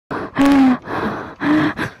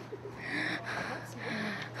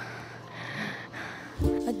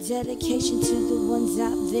Dedication to the ones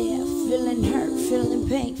out there feeling hurt, feeling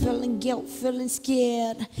pain, feeling guilt, feeling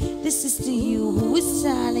scared. This is to you who is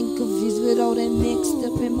silent, confused with all that mixed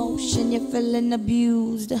up emotion. You're feeling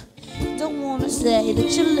abused. Don't wanna say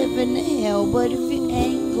that you're living in hell, but if you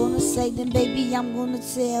ain't gonna say, then baby I'm gonna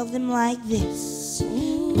tell them like this,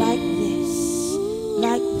 like this,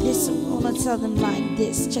 like this. I'm gonna tell them like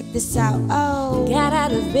this. Check this out. Oh, got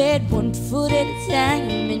out of bed 1 foot at a time,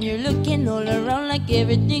 and you're looking all around like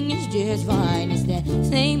everything is just fine. It's that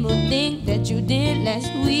same old thing that you did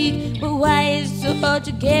last week. But why is it so hard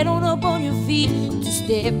to get up on your feet, to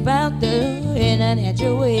step out the door in a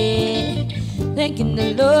natural way? Thanking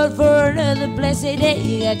the Lord for another blessed day.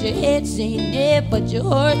 You got your head saying yeah, but your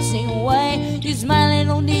heart saying why. You're smiling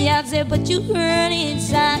on the outside, but you hurt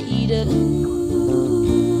inside.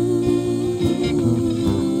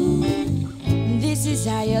 This is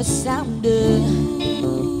how you sound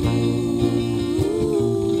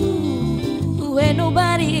when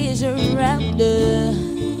nobody is around.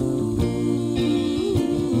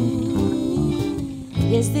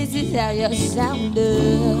 Yes, this is how you sound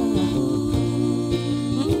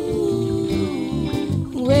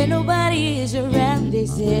when nobody is around. They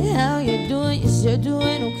say, how you doing? Yes, you're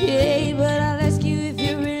doing okay, but I'll ask you if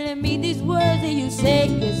you really mean these words that you say.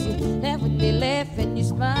 Cause you laugh when they laugh, and you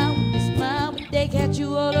smile when they smile, but they catch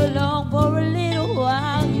you all along for a little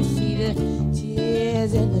while. You see the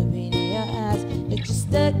tears and the pain in your eyes, that you're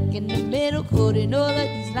stuck in the middle, quoting all of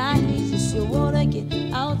these lines. Just you wanna get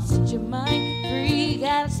out, set your mind free,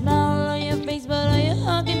 gotta smile